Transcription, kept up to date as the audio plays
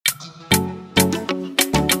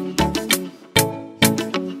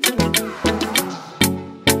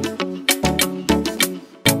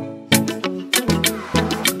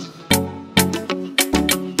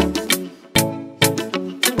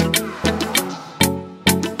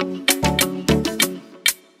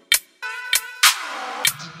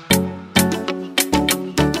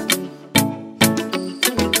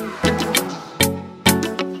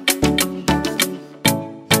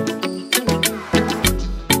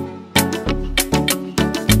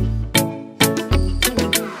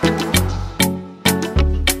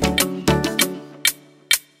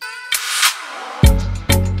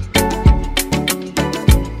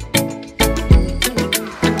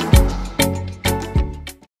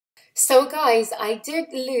So guys, I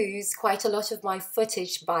did lose quite a lot of my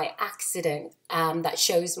footage by accident that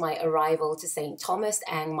shows my arrival to St. Thomas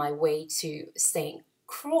and my way to St.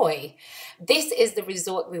 Croix. This is the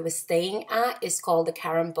resort we were staying at. It's called the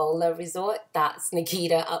Carambola Resort. That's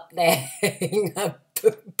Nikita up there in a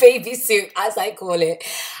baby suit, as I call it.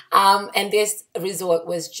 And this resort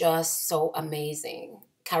was just so amazing.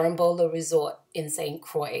 Carambola Resort in St.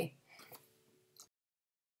 Croix.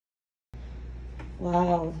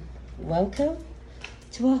 Wow. Welcome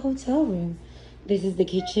to our hotel room. This is the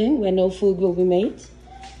kitchen where no food will be made.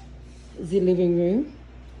 The living room.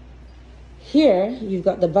 Here you've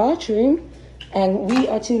got the bathroom, and we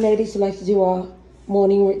are two ladies who like to do our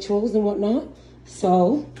morning rituals and whatnot.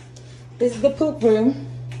 So this is the poop room.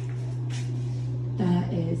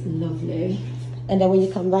 That is lovely. And then when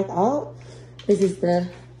you come back out, this is the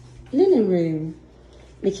linen room.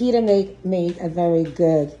 Nikita made a very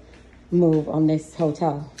good move on this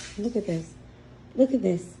hotel. Look at this. Look at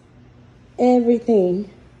this.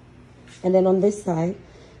 Everything. And then on this side,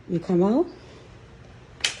 you come out,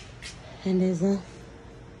 and there's a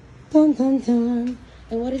dun dun dun.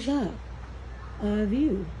 And what is that? A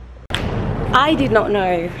view. I did not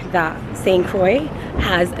know that St. Croix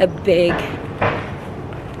has a big...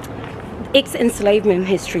 Its enslavement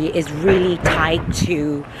history is really tied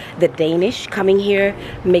to the Danish coming here,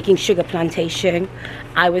 making sugar plantation.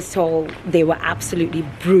 I was told they were absolutely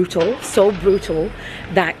brutal, so brutal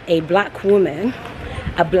that a black woman,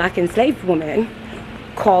 a black enslaved woman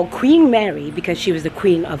called Queen Mary, because she was the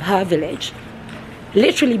queen of her village,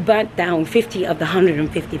 literally burnt down 50 of the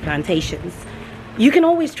 150 plantations. You can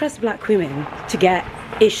always trust black women to get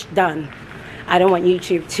ish done. I don't want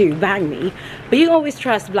YouTube to ban me, but you always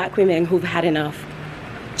trust black women who've had enough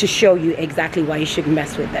to show you exactly why you shouldn't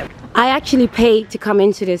mess with them. I actually paid to come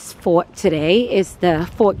into this fort today. It's the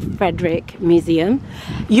Fort Frederick Museum.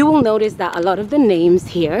 You will notice that a lot of the names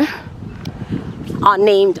here are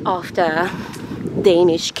named after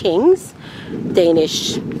Danish kings,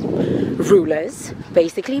 Danish rulers,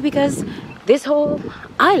 basically, because this whole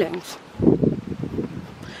island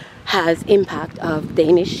has impact of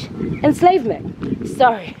Danish enslavement.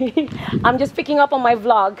 Sorry, I'm just picking up on my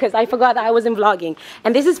vlog because I forgot that I wasn't vlogging.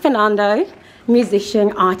 And this is Fernando,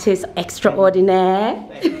 musician, artist extraordinaire.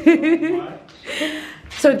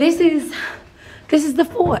 So this is the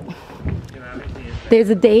fort. There's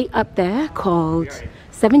a date up there called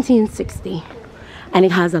 1760, and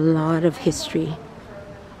it has a lot of history.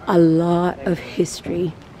 A lot of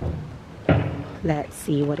history. Let's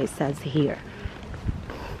see what it says here.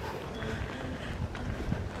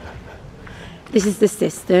 This is the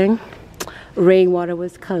cistern. Rainwater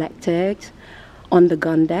was collected on the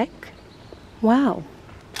gun deck. Wow,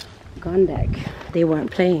 gun deck. They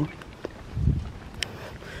weren't playing.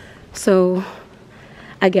 So,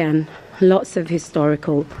 again, lots of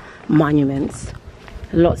historical monuments,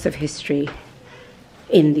 lots of history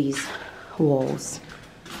in these walls.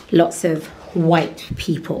 Lots of white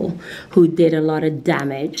people who did a lot of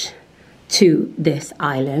damage to this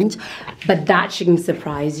island, but that shouldn't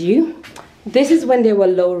surprise you. This is when they were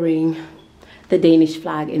lowering the Danish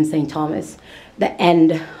flag in St. Thomas, the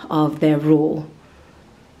end of their rule.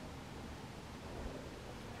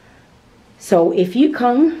 So if you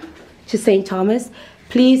come to St. Thomas,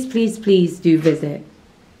 please, please, please do visit.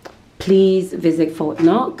 Please visit Fort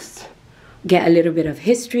Knox, get a little bit of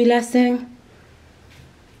history lesson,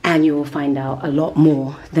 and you will find out a lot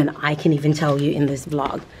more than I can even tell you in this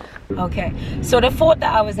vlog. Okay, so the fort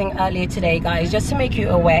that I was in earlier today, guys, just to make you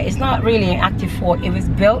aware, it's not really an active fort. It was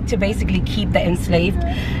built to basically keep the enslaved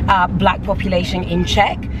black population in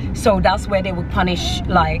check. So that's where they would punish,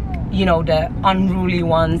 like, you know, the unruly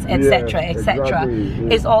ones, etc., etc. Exactly,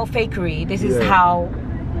 yeah. It's all fakery. This is how,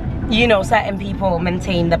 you know, certain people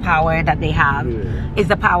maintain the power that they have. Is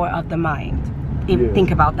the power of the mind. Think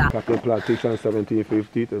about that. Cotton plantation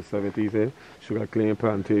 1750 to 70s, sugar cane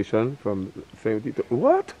plantation from 70 to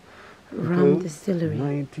what? Rum distillery.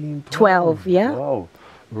 1912. Yeah. Wow.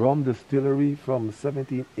 Rum distillery from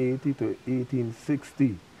 1780 to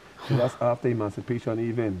 1860. So that's after emancipation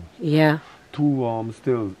even. Yeah. 2 rum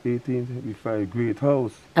stills, 1855, great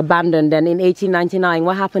house. Abandoned then in 1899.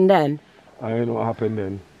 What happened then? I don't know what happened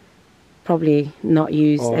then. Probably not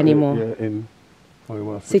used anymore. Yeah, in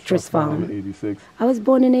Citrus Farm. 86. I was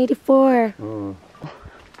born in 84. Oh.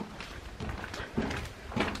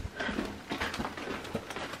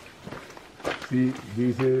 See,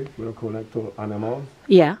 these here will connect to animals.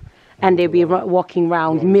 Yeah, and they'll be walking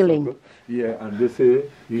around milling. Yeah, and this here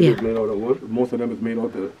is made out of wood. Most of them is made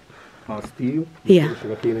out of steel. Yeah.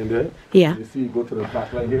 Sugar cane in there. Yeah. You see, go to the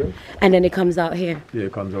back right here. And then it comes out here. Yeah,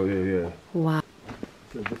 it comes out here, yeah. Wow.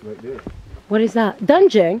 So just right there. What is that?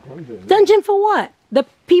 Dungeon? Dungeon for what? The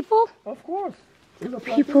people? Of course.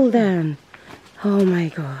 People then. Oh my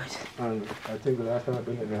God. And I think the last time I've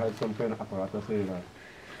been there, they had some kind of apparatus saying that.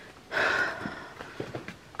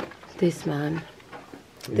 This man.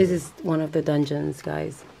 This is one of the dungeons,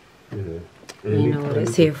 guys. Yeah. You know what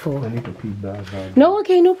it's here for. I need to peek back. No,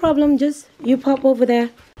 okay, no problem. Just you pop over there.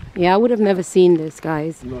 Yeah, I would have never seen this,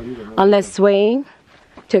 guys. No, you don't know. Unless Swaying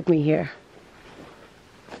took me here.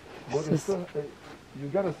 But it's still, you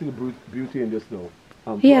gotta see the beauty in this though.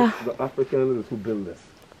 Yeah. The Africans who build this.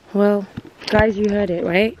 Well, guys, you heard it,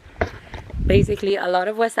 right? Basically, a lot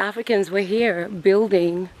of West Africans were here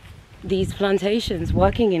building these plantations,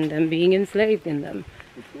 working in them, being enslaved in them.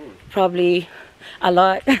 Probably a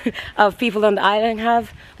lot of people on the island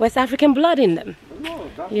have West African blood in them.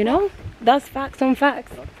 You know? That's facts on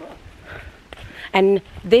facts. And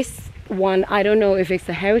this one, I don't know if it's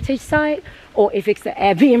a heritage site or if it's the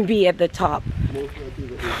Airbnb at the top.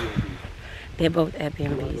 They're both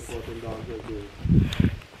Airbnbs.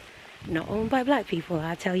 Not owned by black people,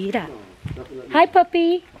 I'll tell you that. Hi,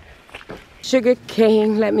 puppy. Sugar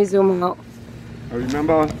cane, let me zoom out.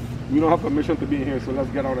 Remember, we don't have permission to be here, so let's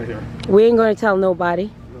get out of here. We ain't gonna tell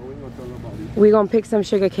nobody. No, we ain't gonna tell nobody. We're gonna pick some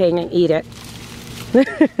sugar cane and eat it.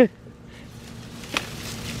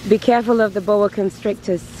 Be careful of the boa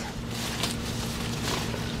constrictors.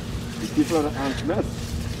 Be careful of the ant's nest.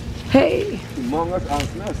 Hey. Humongous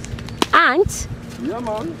ant's nest. Ant? Yeah,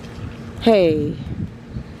 man. Hey.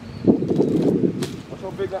 That's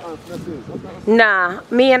how big the ant's nest is. Nah,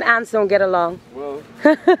 me and ants don't get along. Well,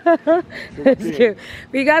 That's cute.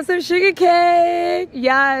 We got some sugar cake.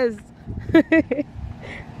 Yes.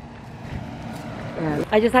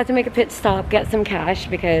 I just had to make a pit stop, get some cash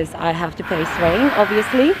because I have to pay Swain,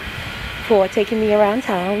 obviously, for taking me around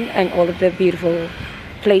town and all of the beautiful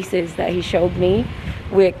places that he showed me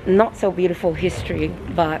with not so beautiful history.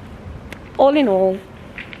 But all in all,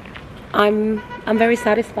 I'm very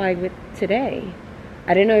satisfied with today.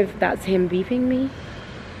 I don't know if that's him beeping me.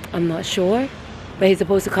 I'm not sure, but he's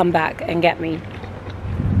supposed to come back and get me.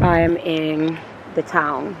 I'm in the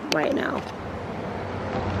town right now,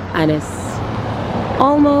 and it's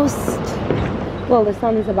almost, well, the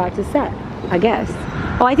sun is about to set, I guess.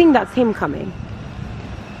 Oh, I think that's him coming.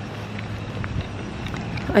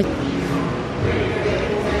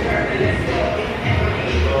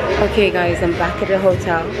 Okay guys, I'm back at the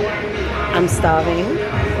hotel. I'm starving.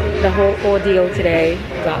 The whole ordeal today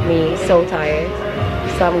got me so tired.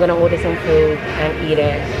 So I'm gonna order some food and eat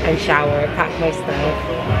it and shower, pack my stuff,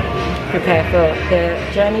 prepare for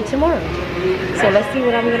the journey tomorrow. So let's see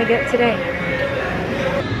what I'm gonna get today.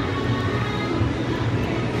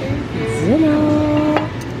 Dinner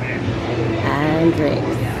and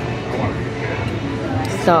drinks.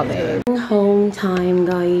 Starving. Home time,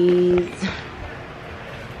 guys.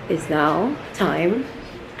 It's now time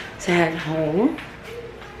to head home.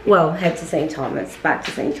 Well, head to St. Thomas, back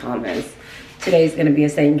to St. Thomas. Today's gonna be a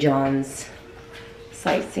St. John's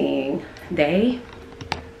sightseeing day.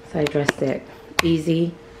 So I dressed it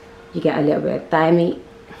easy. You get a little bit of thigh meat.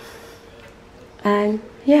 And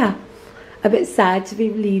yeah, a bit sad to be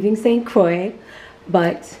leaving St. Croix,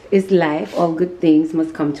 but it's life. All good things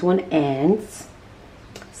must come to an end.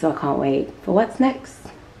 So I can't wait for what's next.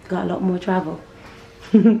 Got a lot more travel.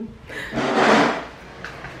 Dun,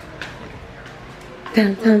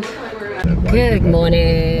 dun. Good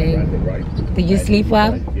morning. Did you sleep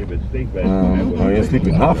well? I ain't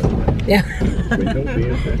sleeping half. Yeah.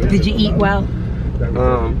 Did you eat well?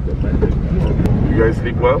 You guys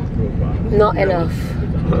sleep well? Not enough.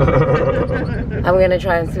 I'm gonna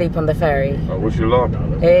try and sleep on the ferry. I wish you luck.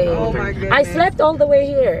 Hey, I slept all the way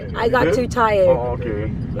here. I got too tired. Oh, okay.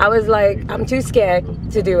 I was like, I'm too scared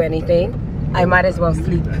to do anything. I might as well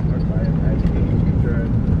sleep.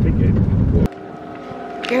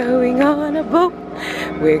 Going on a boat.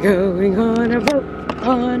 We're going on a boat.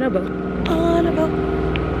 On a boat. On a boat.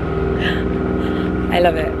 I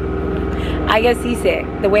love it. I get seasick.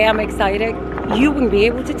 The way I'm excited, you wouldn't be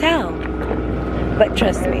able to tell. But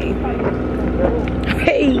trust me.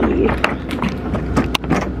 Hey.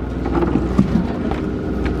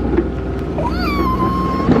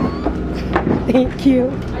 Thank you.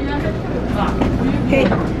 Hey.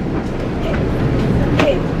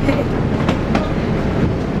 Hey. Hey.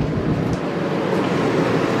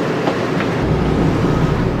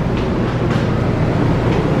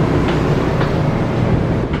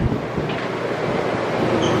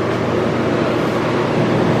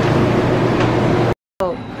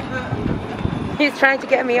 He's trying to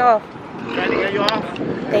get me off. Trying to get you off?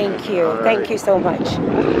 Thank you. Right. Thank you so much.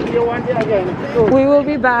 You want it again? We will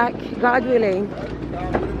be back, God willing.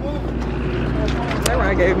 That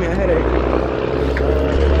ride gave me a headache.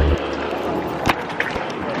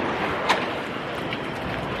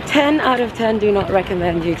 10 out of 10 do not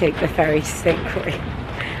recommend you take the ferry to St. Croix.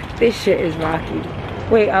 This shit is rocky.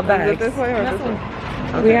 Wait, our bags. Is it this way or this way?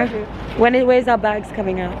 Okay. Where's our bags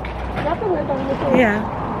coming out? Yeah,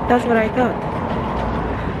 that's what I thought.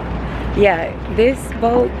 Yeah, this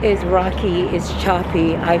boat is rocky, it's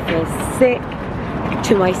choppy. I feel sick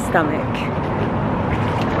to my stomach.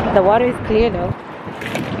 The water is clear though.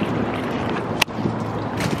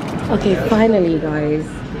 Okay, finally guys,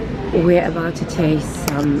 we're about to taste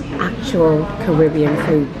some actual Caribbean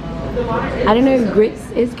food. I don't know if grits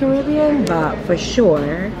is Caribbean, but for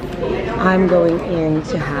sure I'm going in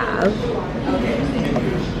to have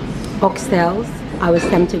oxtails. I was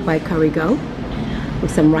tempted by curry goat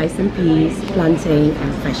with some rice and peas, plantain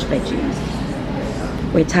and fresh veggies.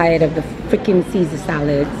 We're tired of the freaking Caesar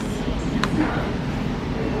salads.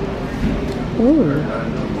 Ooh,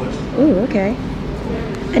 ooh, okay.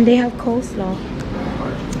 And they have coleslaw.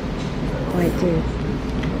 Oh, I do.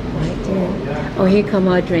 I do. Oh, here come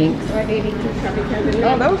our drinks. Oh,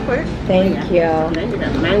 that was quick. Thank you.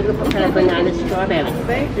 Mango, papaya, banana, strawberry.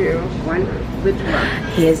 Thank you. One with rum.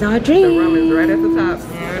 Here's our The drink. rum is right at the top.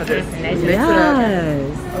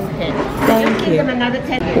 Yes. Okay. Thank Give you. them another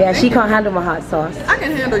 10. Yeah, she can't handle my hot sauce. I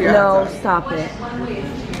can handle your No, hot sauce. stop it.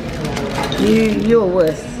 You're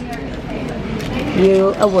worse.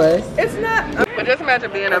 You are worse. It's not. But just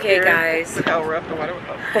imagine being up Okay, here. guys. Look how rough the water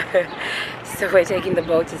was. So we're taking the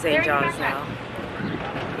boat to St. John's now.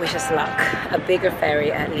 Wish us luck. A bigger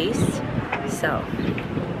ferry at least. So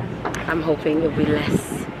I'm hoping it'll be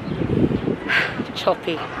less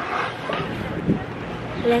choppy.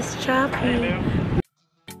 Less choppy.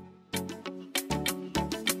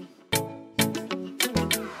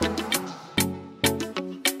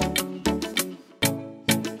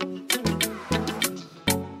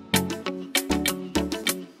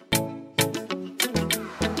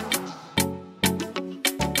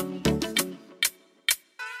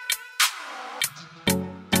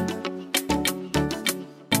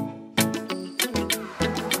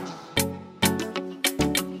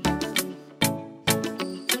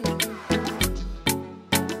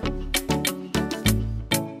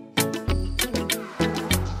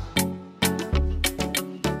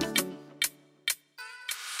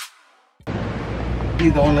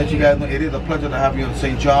 I want to let you guys know it is a pleasure to have you in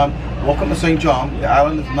St. John. Welcome to St. John. The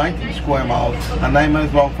island is 19 square miles and 9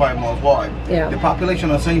 miles long, 5 miles wide. Yeah. The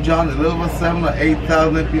population of St. John is a little over 7,000 or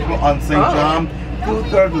 8,000 people on St. John.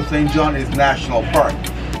 2/3 of St. John is national park.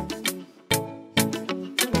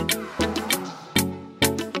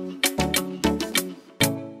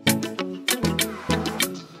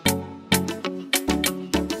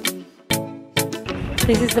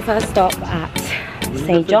 This is the first stop at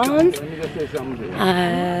St. John's. Let me just say something to you.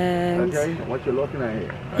 And Okay, what you're looking at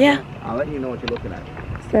here. yeah, I'll let you know what you're looking at.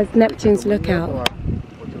 it says Neptune's Lookout. What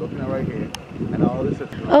you're looking at right here. And all this is.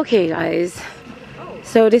 Okay guys,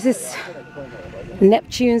 so this is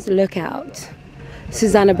Neptune's Lookout,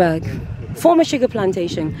 Susannaburg, former sugar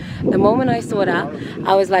plantation. The moment I saw that,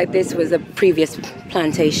 I was like, this was a previous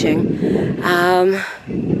plantation.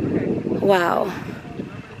 Wow.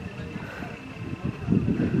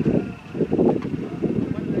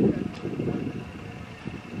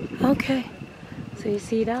 Okay, so you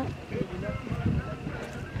see that?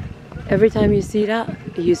 Every time you see that,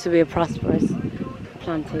 it used to be a prosperous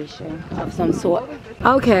plantation of some sort.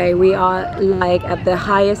 Okay, we are like at the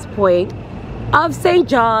highest point of St.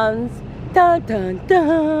 John's. Dun, dun,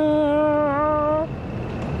 dun.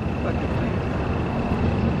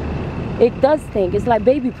 It does stink. It's like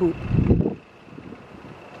baby poop.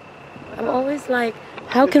 I'm always like,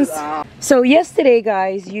 how can... So yesterday,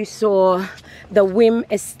 guys, you saw the Whim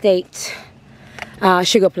Estate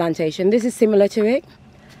sugar plantation. This is similar to it.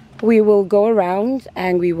 We will go around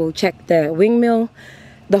and we will check the windmill,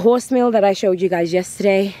 the horse mill that I showed you guys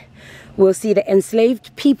yesterday. We'll see the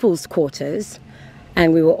enslaved people's quarters,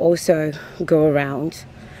 and we will also go around.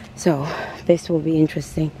 So this will be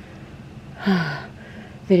interesting.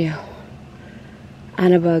 Video.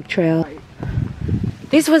 Annaberg Trail.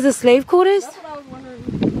 This was the slave quarters?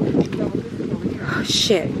 Oh,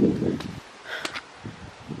 shit.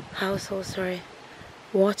 I was so sorry.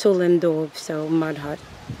 Wattle and Daub, so mud hut.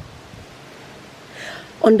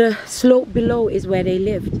 On the slope below is where they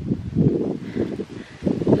lived.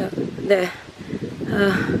 Look, there.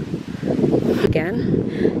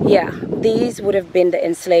 Again. Yeah, these would have been the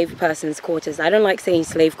enslaved person's quarters. I don't like saying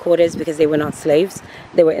slave quarters because they were not slaves.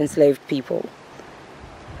 They were enslaved people.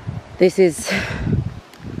 This is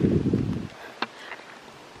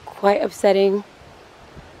quite upsetting.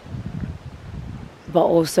 but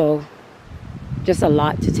also just a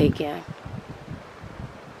lot to take in.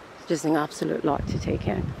 Just an absolute lot to take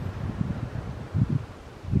in.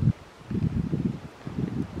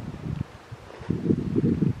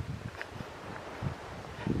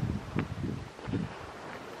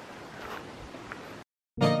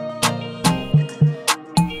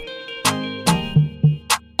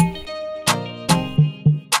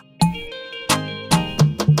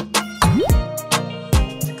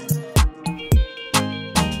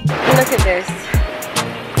 Look at this.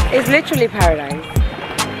 It's literally paradise.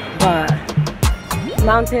 But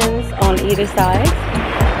mountains on either side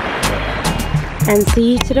and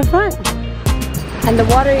sea to the front. And the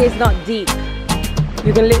water is not deep.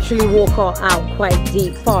 You can literally walk out quite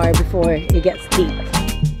deep, far before it gets deep.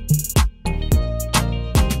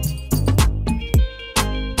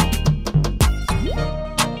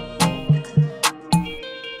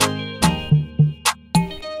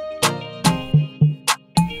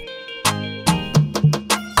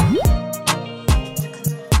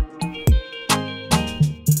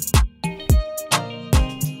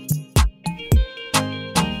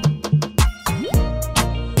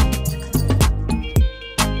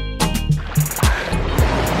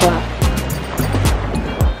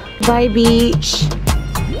 Bye beach.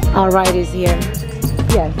 Our ride is here.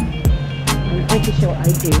 Yes, I'm pretty sure I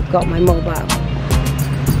do. Got my mobile.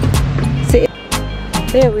 See,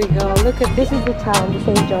 there we go. Look at, this is the town, the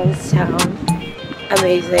St. John's town.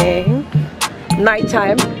 Amazing.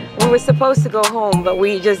 Nighttime. We were supposed to go home, but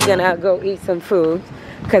we just gonna go eat some food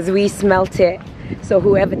because we smelt it. So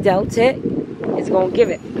whoever dealt it is gonna give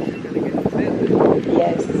it.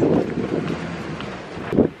 Yes.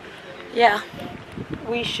 Yeah.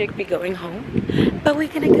 We should be going home, but we're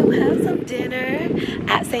gonna go have some dinner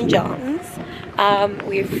at St. John's.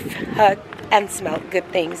 We've heard and smelled good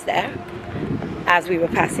things there as we were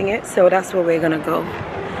passing it, so that's where we're gonna go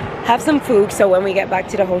have some food, so when we get back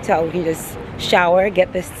to the hotel we can just shower,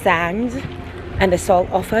 get the sand and the salt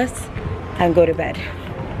off us and go to bed.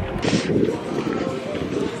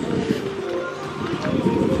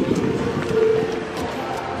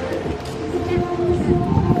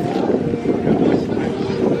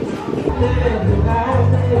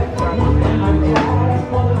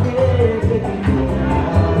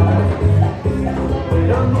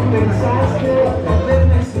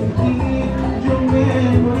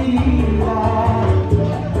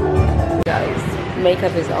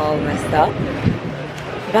 Makeup is all messed up,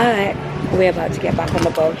 but we're about to get back on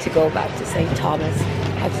the boat to go back to St. Thomas.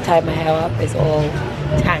 I have to tie my hair up. It's all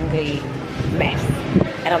tangly mess,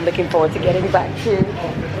 and I'm looking forward to getting back to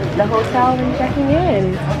the hotel and checking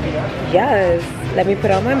in. Yes, let me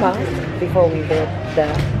put on my mask before we leave the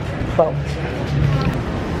boat.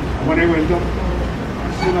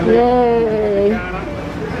 Yay!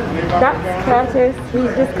 That's Curtis.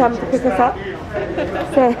 He's just come to pick us up.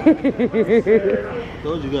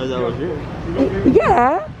 Told you guys I was here.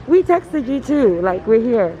 Yeah, we texted you too, like we're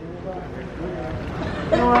here.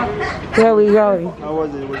 Where are we going? How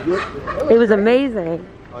was it? Was it good? It was amazing.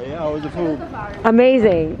 Oh yeah, how was the food?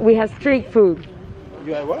 Amazing. We had street food.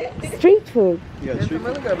 You had what? Street food. You had street food?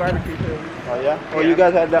 Really good barbecue too. Oh yeah? Oh, you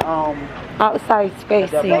guys had the Outside space.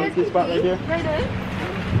 that barbecue spot right there?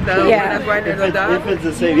 The Yeah. one that's right near the If dog. it's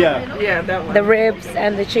the same, yeah. Yeah, that one. The ribs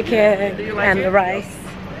and the chicken and the rice.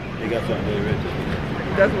 They got something very rich.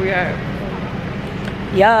 That's what we had.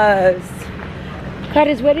 Yes.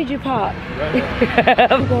 Curtis, where did you park?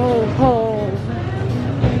 Go home.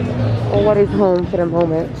 Or what is home for the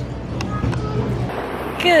moment?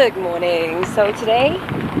 Good morning. So today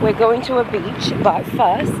we're going to a beach, but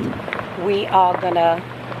first we are gonna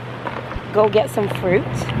go get some fruit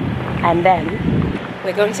and then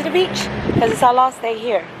we're going to the beach because it's our last day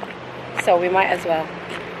here. So we might as well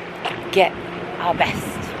get our best.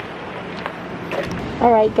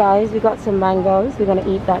 Alright guys, we got some mangoes. We're gonna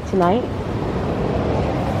eat that tonight.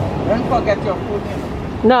 Don't forget your food.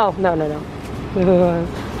 No.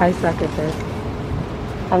 I suck at this.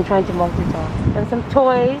 I'm trying to multitask. And some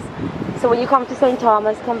toys. So when you come to St.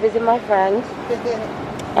 Thomas, come visit my friend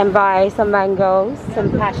and buy some mangoes, some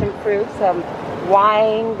passion fruit, some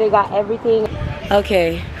wine. They got everything.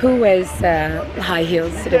 Okay, who wears high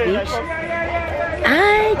heels to the beach?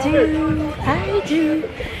 I do.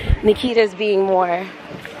 Nikita's being more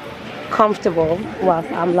comfortable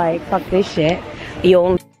whilst I'm like, fuck this shit. You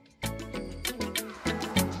only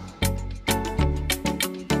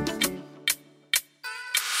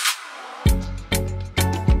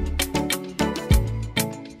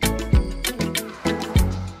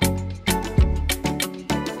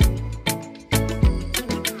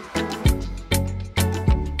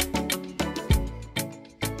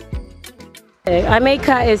I make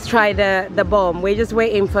is try the bomb. We're just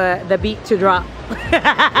waiting for the beat to drop.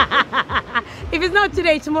 If it's not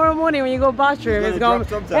today, tomorrow morning when you go bathroom, it's going to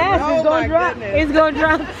drop. Yes, it's going to drop. It's going to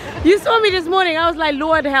drop. You saw me this morning. I was like,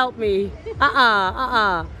 Lord help me.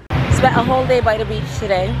 Spent a whole day by the beach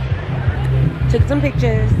today. Took some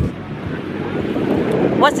pictures.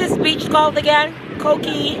 What's this beach called again?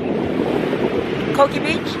 Koki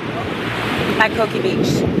Beach? At Koki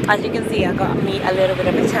Beach. As you can see, I got me a little bit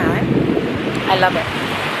of a tan. I love it.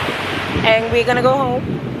 And we're gonna go home,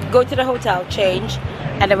 go to the hotel, change,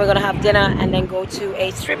 and then we're gonna have dinner and then go to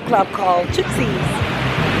a strip club called Tootsie's.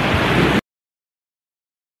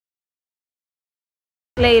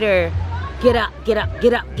 Later. Get up, get up,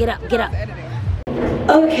 get up, get up, get up.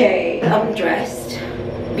 Okay, I'm dressed.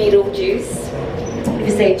 Beetlejuice. If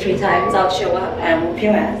you say it 3 times, I'll show up and whoop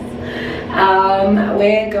your ass.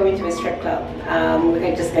 We're going to a strip club. We're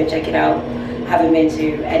going to just go check it out. Haven't been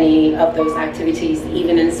to any of those activities,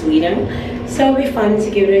 even in Sweden. So it'll be fun to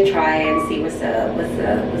give it a try and see what's up, what's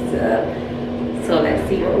up, what's up. So let's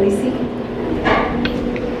see what we see.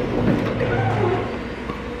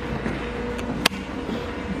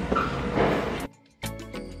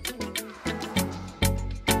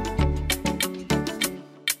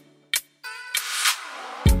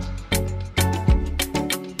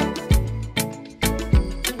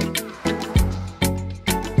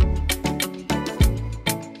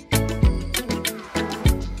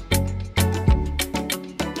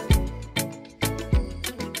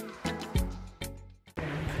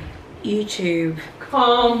 YouTube.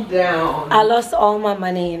 Calm down. I lost all my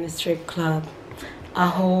money in the strip club. A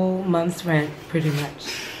whole month's rent, pretty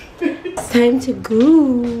much. It's time to go.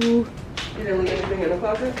 You didn't leave anything in the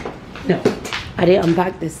closet? No, I didn't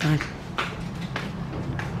unpack this time.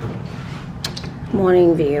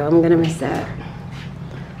 Morning view, I'm gonna miss that.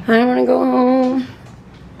 I don't wanna go home.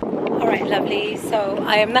 Alright, lovely. So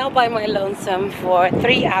I am now by my lonesome for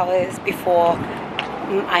 3 hours before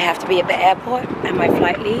I have to be at the airport and my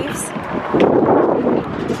flight leaves.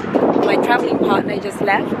 My traveling partner just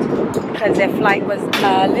left because their flight was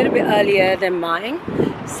a little bit earlier than mine.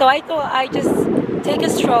 So I thought I'd just take a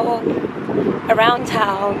stroll around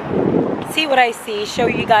town, see what I see, show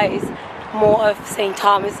you guys more of St.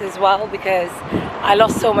 Thomas as well, because I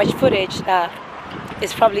lost so much footage that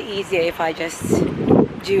it's probably easier if I just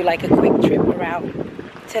do like a quick trip around.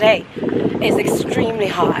 Today is extremely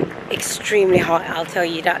hot, I'll tell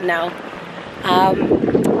you that now,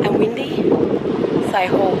 and windy, so I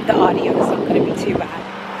hope the audio is not going to be too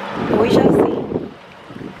bad. We shall see.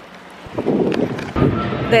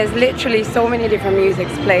 There's literally so many different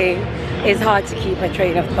musics playing. It's hard to keep a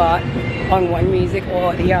train of thought on one music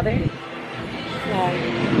or the other.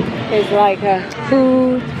 It's like a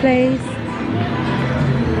food place.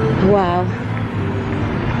 Wow.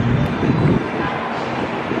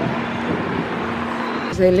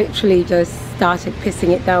 They literally just started pissing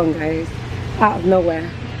it down, guys, out of nowhere.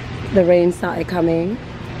 The rain started coming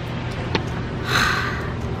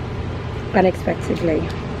unexpectedly.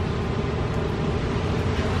 Like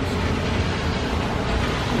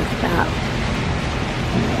that.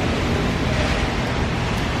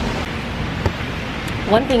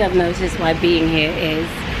 One thing I've noticed while being here is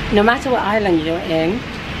no matter what island you're in,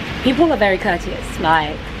 people are very courteous.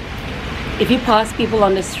 Like, if you pass people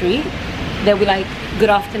on the street, they'll be like, good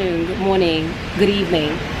afternoon, good morning, good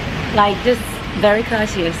evening. Like, just very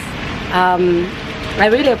courteous. I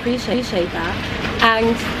really appreciate that.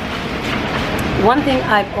 And one thing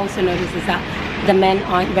I've also noticed is that the men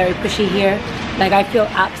aren't very pushy here. Like, I feel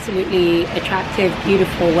absolutely attractive,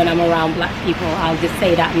 beautiful when I'm around black people. I'll just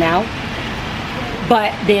say that now.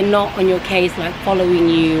 But they're not on your case, like following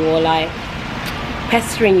you or like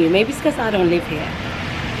pestering you. Maybe it's because I don't live here,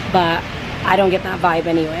 but I don't get that vibe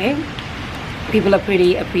anyway. People are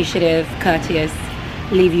pretty appreciative, courteous,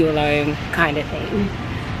 leave you alone kind of thing.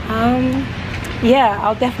 Yeah,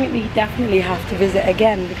 I'll definitely have to visit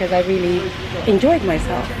again because I really enjoyed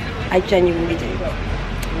myself. I genuinely do.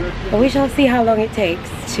 But we shall see how long it takes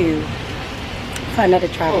for another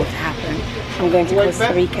travel to happen. I'm going to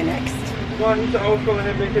Costa Rica next.